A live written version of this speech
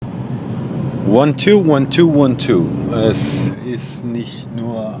One, two, one, two, one, two. Es ist nicht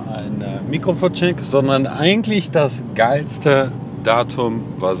nur ein Mikrofoncheck, sondern eigentlich das geilste Datum,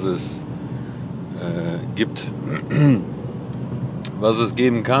 was es gibt, was es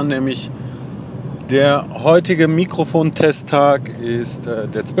geben kann, nämlich der heutige Mikrofontesttag ist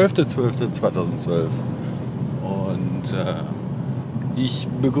der 12.12.2012 und ich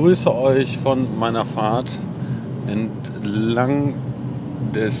begrüße euch von meiner Fahrt entlang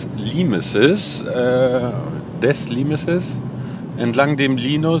des Limeses, entlang dem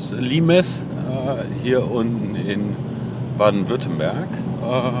Limes hier unten in Baden-Württemberg.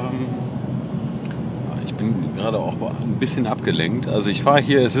 Ich bin gerade auch ein bisschen abgelenkt. Also ich fahre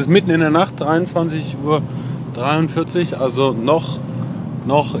hier, es ist mitten in der Nacht, 23:43 Uhr, also noch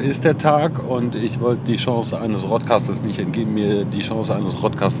ist der Tag und ich wollte die Chance eines Roadcasters nicht entgehen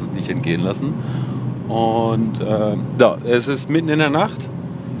lassen. Und es ist mitten in der Nacht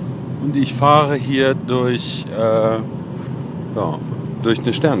und ich fahre hier durch eine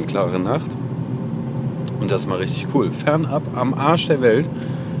sternenklare Nacht. Und das ist mal richtig cool. Fernab am Arsch der Welt,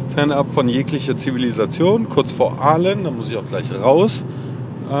 fernab von jeglicher Zivilisation, kurz vor Aalen, da muss ich auch gleich raus.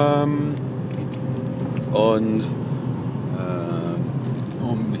 Um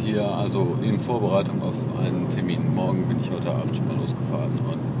hier, also in Vorbereitung auf einen Termin. Morgen bin ich heute Abend schon mal losgefahren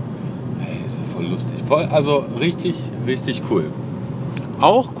und ist voll lustig. Also richtig, richtig cool.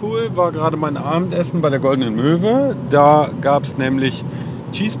 Auch cool war gerade mein Abendessen bei der Goldenen Möwe. Da gab es nämlich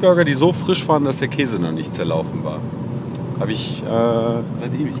Cheeseburger, die so frisch waren, dass der Käse noch nicht zerlaufen war. Habe ich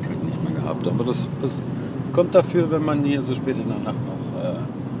seit Ewigkeiten nicht mehr gehabt. Aber das kommt dafür, wenn man hier so spät in der Nacht noch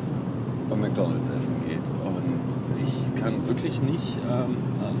bei McDonald's essen geht. Und ich kann wirklich nicht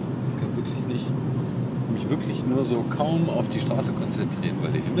mich wirklich nur so kaum auf die Straße konzentrieren,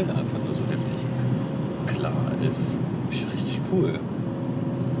 weil der Himmel einfach nur so heftig klar ist. Richtig cool.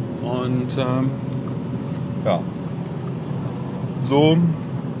 Und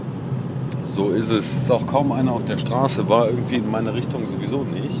so ist es. Es ist auch kaum einer auf der Straße, war irgendwie in meine Richtung sowieso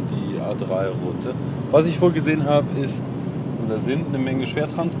nicht, die A3-Route. Was ich wohl gesehen habe, ist, da sind eine Menge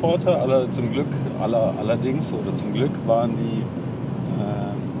Schwertransporter, allerdings waren die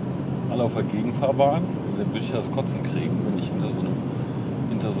alle auf der Gegenfahrbahn. Dann würde ich das Kotzen kriegen, wenn ich hinter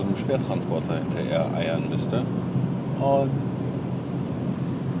so einem Schwertransporter hinterher eiern müsste. Und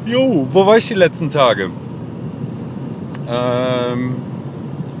wo war ich die letzten Tage?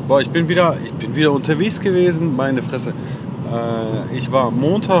 Ich bin wieder unterwegs gewesen, meine Fresse. Ich war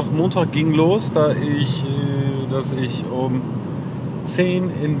Montag ging los, dass ich um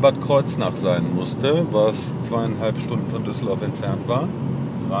 10 in Bad Kreuznach sein musste, was 2,5 Stunden von Düsseldorf entfernt war.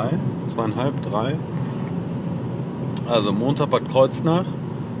 3. Also Montag Bad Kreuznach,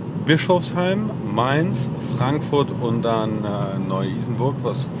 Bischofsheim, Mainz, Frankfurt und dann Neu-Isenburg,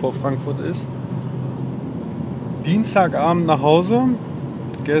 was vor Frankfurt ist. Dienstagabend nach Hause.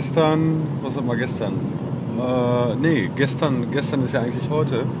 Gestern ist ja eigentlich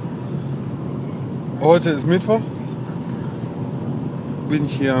heute. Heute ist Mittwoch. Bin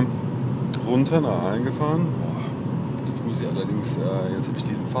ich hier runter nach Aalen gefahren. Jetzt muss ich allerdings, jetzt habe ich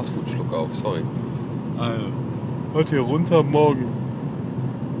diesen Fastfood-Schluck auf, sorry. Heute hier runter, morgen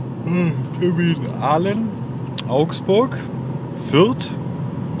Termin Aalen, Augsburg, Fürth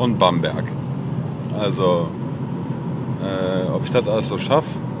und Bamberg. Also, ob ich das alles so schaffe,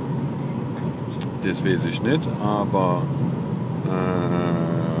 das weiß ich nicht, aber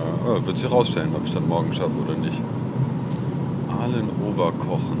wird sich rausstellen, ob ich das morgen schaffe oder nicht. Aalen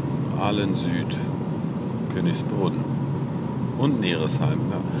Oberkochen, Aalen Süd, Königsbrunn und Neresheim.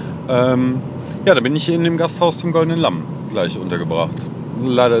 Ja. Da bin ich in dem Gasthaus zum Goldenen Lamm gleich untergebracht.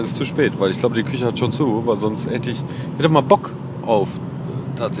 Leider ist es zu spät, weil ich glaube, die Küche hat schon zu, weil sonst hätte mal Bock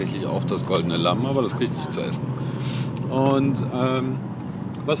tatsächlich auf das Goldene Lamm, aber das kriege ich nicht zu essen. Und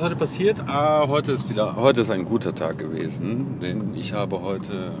was heute passiert? Heute ist ein guter Tag gewesen, denn ich habe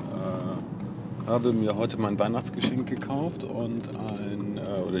mir heute mein Weihnachtsgeschenk gekauft und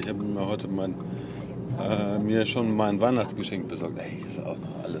ich habe mir heute mir schon mein Weihnachtsgeschenk besorgt. Ey, hier ist auch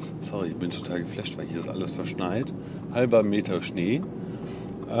noch alles. Sorry, ich bin total geflasht, weil hier ist alles verschneit. Halber Meter Schnee.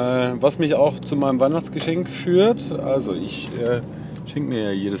 Was mich auch zu meinem Weihnachtsgeschenk führt. Also ich schenke mir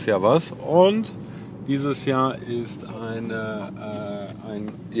ja jedes Jahr was und dieses Jahr ist ein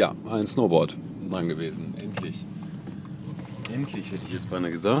Snowboard dran gewesen. Endlich hätte ich jetzt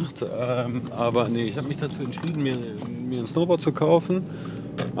beinahe gesagt. Aber nee, ich habe mich dazu entschieden, mir ein Snowboard zu kaufen.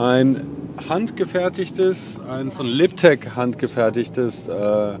 Ein von Liptech handgefertigtes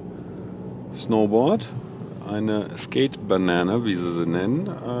Snowboard. Eine Skate Banana, wie sie nennen.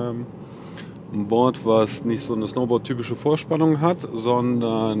 Ein Board, was nicht so eine Snowboard-typische Vorspannung hat,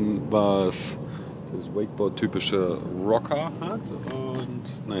 sondern was das Wakeboard-typische Rocker hat.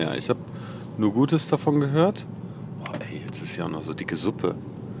 Und naja, ich habe nur Gutes davon gehört. Boah, ey, jetzt ist ja auch noch so dicke Suppe.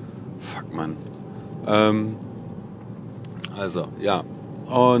 Fuck, Mann. Also, ja.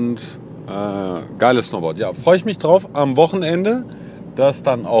 Und geiles Snowboard. Ja, freue ich mich drauf, am Wochenende das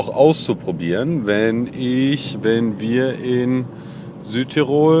dann auch auszuprobieren, wenn wir in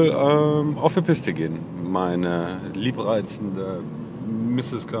Südtirol auf die Piste gehen. Meine liebreizende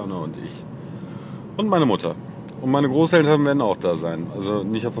Mrs. Körner und ich. Und meine Mutter. Und meine Großeltern werden auch da sein. Also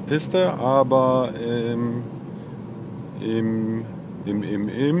nicht auf der Piste, aber in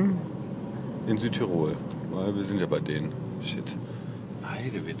Südtirol. Weil wir sind ja bei denen. Shit.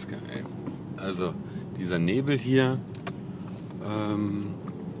 Heidewitzka, ey. Also dieser Nebel hier.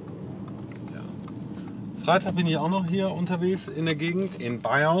 Ja. Freitag bin ich auch noch hier unterwegs in der Gegend, in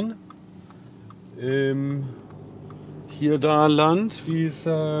Bayern. Hier da Land, wie es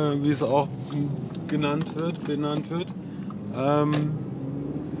auch benannt wird.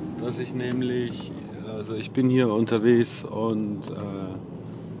 Dass ich nämlich, also ich bin hier unterwegs und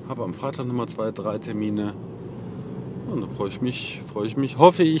habe am Freitag nochmal 2, 3 Termine. Und da freue ich mich.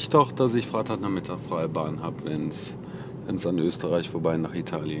 Hoffe ich doch, dass ich Freitagnachmittag freie Bahn habe, wenn es an Österreich vorbei nach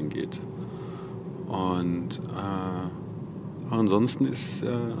Italien geht. Und ansonsten ist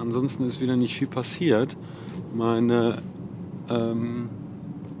wieder nicht viel passiert. Mein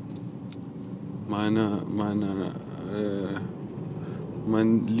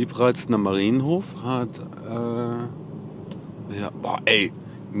liebreizender Marienhof hat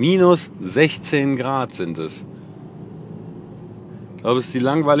minus 16 Grad sind es. Ich glaube, es ist die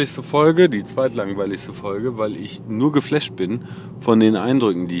zweitlangweiligste Folge, weil ich nur geflasht bin von den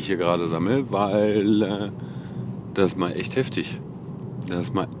Eindrücken, die ich hier gerade sammle, weil das ist mal echt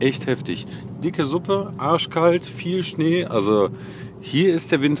heftig. Dicke Suppe, arschkalt, viel Schnee. Also hier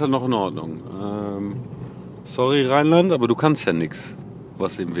ist der Winter noch in Ordnung. Sorry Rheinland, aber du kannst ja nichts,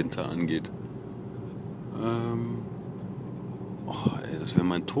 was den Winter angeht. Das wäre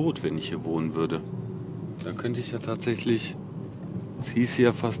mein Tod, wenn ich hier wohnen würde. Dann könnte ich ja tatsächlich... Es hieß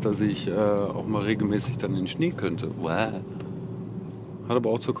ja fast, dass ich auch mal regelmäßig dann in den Schnee könnte. Wow. Hat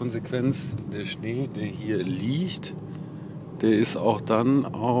aber auch zur Konsequenz, der Schnee, der hier liegt, der ist auch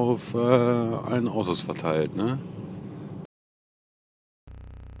dann auf allen Autos verteilt. Ne?